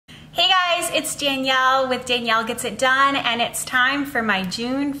Hey guys, it's Danielle with Danielle Gets It Done, and it's time for my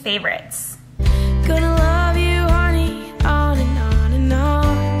June favorites. Gonna love you, honey, on and on and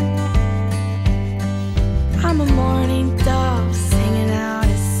on. I'm a morning dove singing out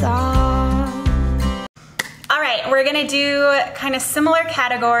a song. Alright, we're gonna do kind of similar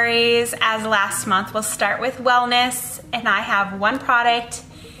categories as last month. We'll start with wellness, and I have one product.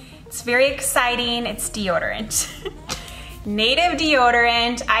 It's very exciting. It's deodorant. Native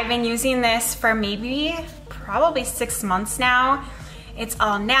deodorant. I've been using this for probably 6 months now. It's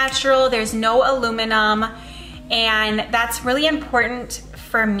all natural, there's no aluminum, and that's really important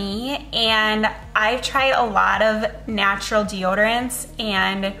for me. And I've tried a lot of natural deodorants,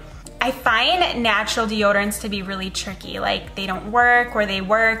 and I find natural deodorants to be really tricky. Like, they don't work, or they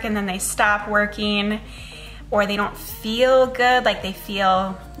work and then they stop working, or they don't feel good. Like, you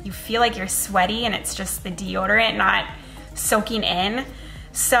feel like you're sweaty and it's just the deodorant not soaking in.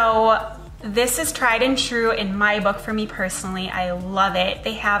 So this is tried and true in my book for me personally. I love it.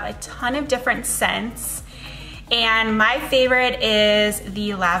 They have a ton of different scents, and my favorite is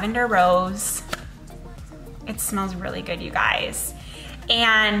the lavender rose. It smells really good, you guys,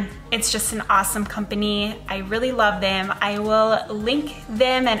 and it's just an awesome company. I really love them. I will link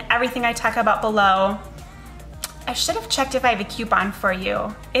them and everything I talk about below. I should have checked if I have a coupon for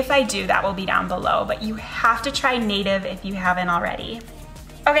you. If I do, that will be down below, but you have to try Native if you haven't already.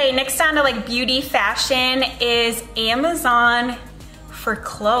 Okay, next on to like beauty fashion is Amazon for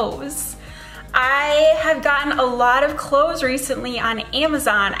clothes. I have gotten a lot of clothes recently on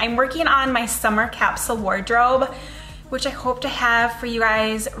Amazon. I'm working on my summer capsule wardrobe, which I hope to have for you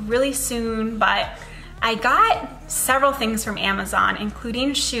guys really soon, but I got several things from Amazon,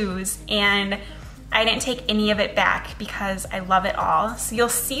 including shoes, and I didn't take any of it back because I love it all. So you'll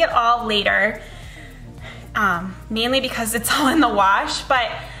see it all later, mainly because it's all in the wash. But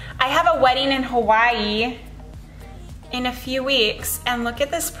I have a wedding in Hawaii in a few weeks, and look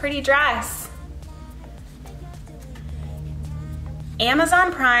at this pretty dress.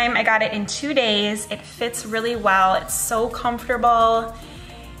 Amazon Prime, I got it in 2 days. It fits really well. It's so comfortable,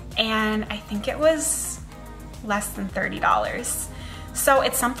 and I think it was less than $30. So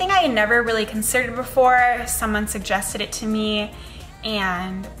it's something I had never really considered before. Someone suggested it to me,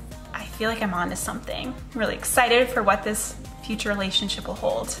 and I feel like I'm onto something. I'm really excited for what this future relationship will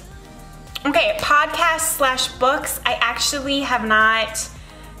hold. Okay, podcasts / books. I actually have not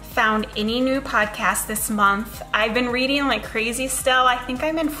found any new podcasts this month. I've been reading like crazy still. I think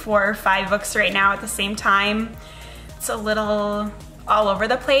I'm in 4 or 5 books right now at the same time. It's a little all over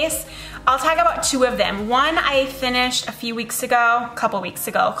the place. I'll talk about 2 of them. One I finished a couple weeks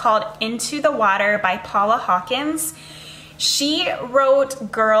ago, called Into the Water by Paula Hawkins. She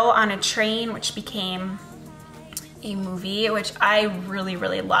wrote Girl on a Train, which became a movie, which I really,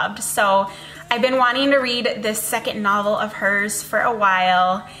 really loved. So I've been wanting to read this second novel of hers for a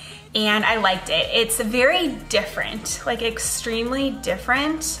while, and I liked it. It's very different, like extremely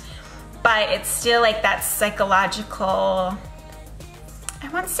different, but it's still like that psychological, I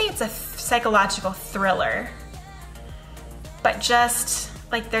want to say it's a psychological thriller, but just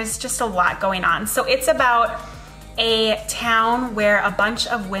like there's just a lot going on. So it's about a town where a bunch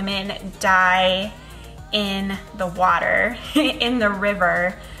of women die in the water, in the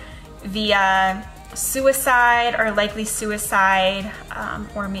river, via suicide or likely suicide,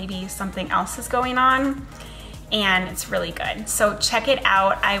 or maybe something else is going on, and it's really good. So check it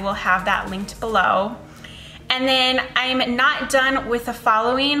out. I will have that linked below. And then I'm not done with the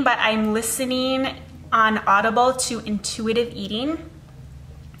following, but I'm listening on Audible to Intuitive Eating.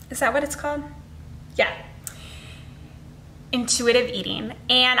 Is that what it's called? Yeah. Intuitive Eating.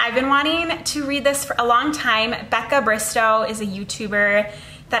 And I've been wanting to read this for a long time. Becca Bristow is a YouTuber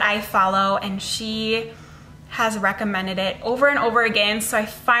that I follow, and she has recommended it over and over again. So I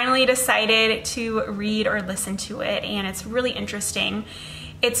finally decided to read or listen to it, and it's really interesting.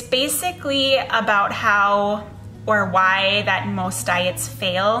 It's basically about how or why that most diets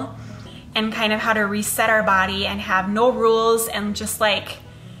fail, and kind of how to reset our body and have no rules and just like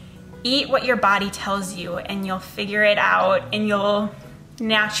eat what your body tells you, and you'll figure it out, and you'll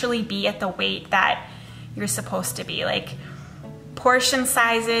naturally be at the weight that you're supposed to be. Like, portion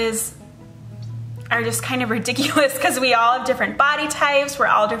sizes are just kind of ridiculous because we all have different body types, we're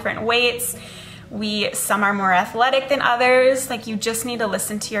all different weights. Some are more athletic than others. Like, you just need to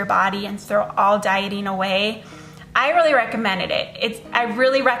listen to your body and throw all dieting away. I really recommended it. I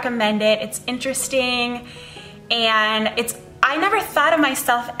really recommend it. It's interesting, and I never thought of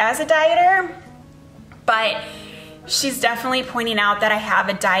myself as a dieter, but she's definitely pointing out that I have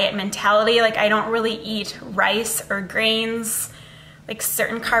a diet mentality. Like, I don't really eat rice or grains. like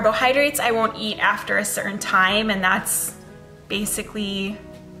certain carbohydrates I won't eat after a certain time, and that's basically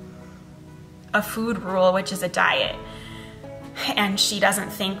a food rule, which is a diet. And she doesn't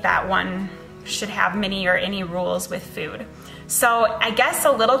think that one should have many or any rules with food. So I guess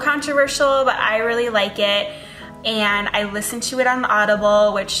a little controversial, but I really like it. And I listened to it on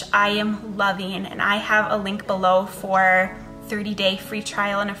Audible, which I am loving. And I have a link below for 30-day free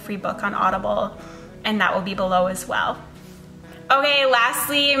trial and a free book on Audible. And that will be below as well. Okay,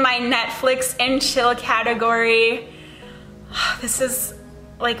 lastly, my Netflix and chill category. This is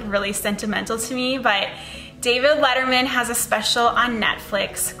like really sentimental to me, but David Letterman has a special on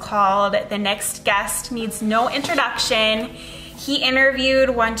Netflix called The Next Guest Needs No Introduction. He interviewed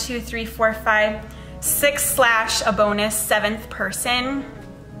 6 / a bonus 7th person.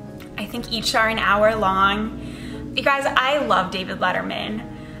 I think each are an hour long. You guys, I love David Letterman.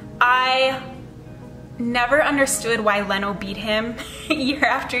 I never understood why Leno beat him year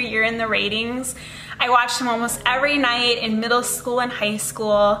after year in the ratings. I watched him almost every night in middle school and high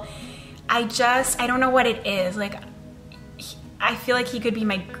school. I don't know what it is. Like, I feel like he could be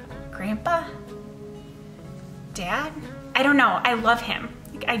my grandpa? Dad? I don't know. I love him.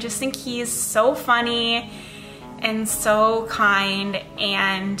 Like, I just think he's so funny and so kind,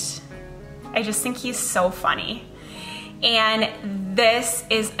 and I just think he's so funny. And this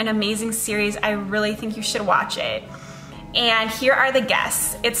is an amazing series. I really think you should watch it. And here are the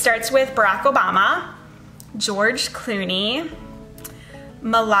guests. It starts with Barack Obama, George Clooney,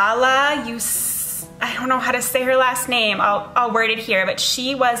 Malala I don't know how to say her last name. I'll word it here, but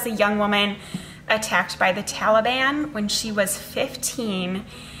she was the young woman attacked by the Taliban when she was 15,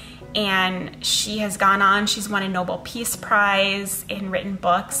 and she has gone on. She's won a Nobel Peace Prize and written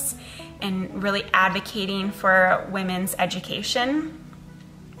books and really advocating for women's education.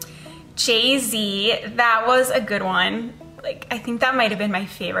 Jay-Z, that was a good one. Like, I think that might have been my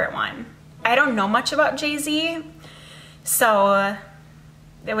favorite one. I don't know much about Jay-Z, so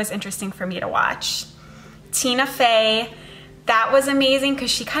it was interesting for me to watch. Tina Fey, that was amazing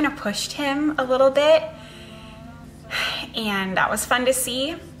because she kind of pushed him a little bit, and that was fun to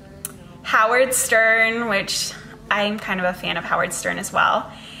see. Howard Stern, which I'm kind of a fan of Howard Stern as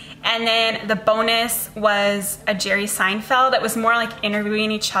well. And then the bonus was a Jerry Seinfeld. It was more like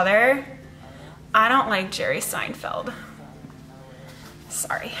interviewing each other. I don't like Jerry Seinfeld.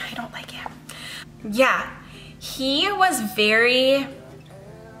 Sorry, I don't like him. Yeah, he was very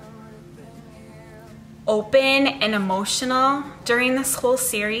open and emotional during this whole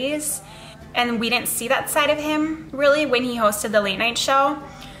series, and we didn't see that side of him really when he hosted the late night show.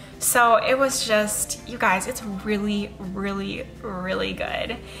 So it was just, you guys, it's really, really, really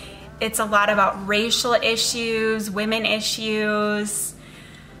good. It's a lot about racial issues, women issues,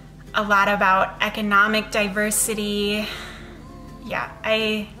 a lot about economic diversity. Yeah,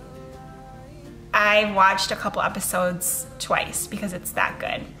 I watched a couple episodes twice because it's that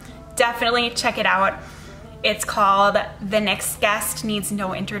good. Definitely check it out. It's called The Next Guest Needs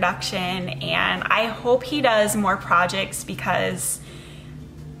No Introduction, and I hope he does more projects because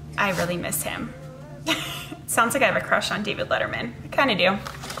I really miss him. Sounds like I have a crush on David Letterman. I kind of do.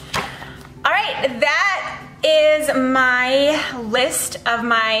 All right, that is my list of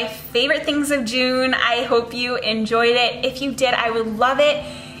my favorite things of June. I hope you enjoyed it. If you did, I would love it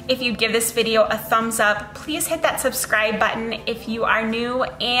if you'd give this video a thumbs up. Please hit that subscribe button if you are new,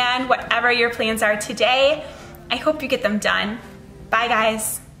 and whatever your plans are today, I hope you get them done. Bye,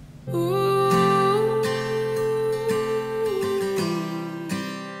 guys.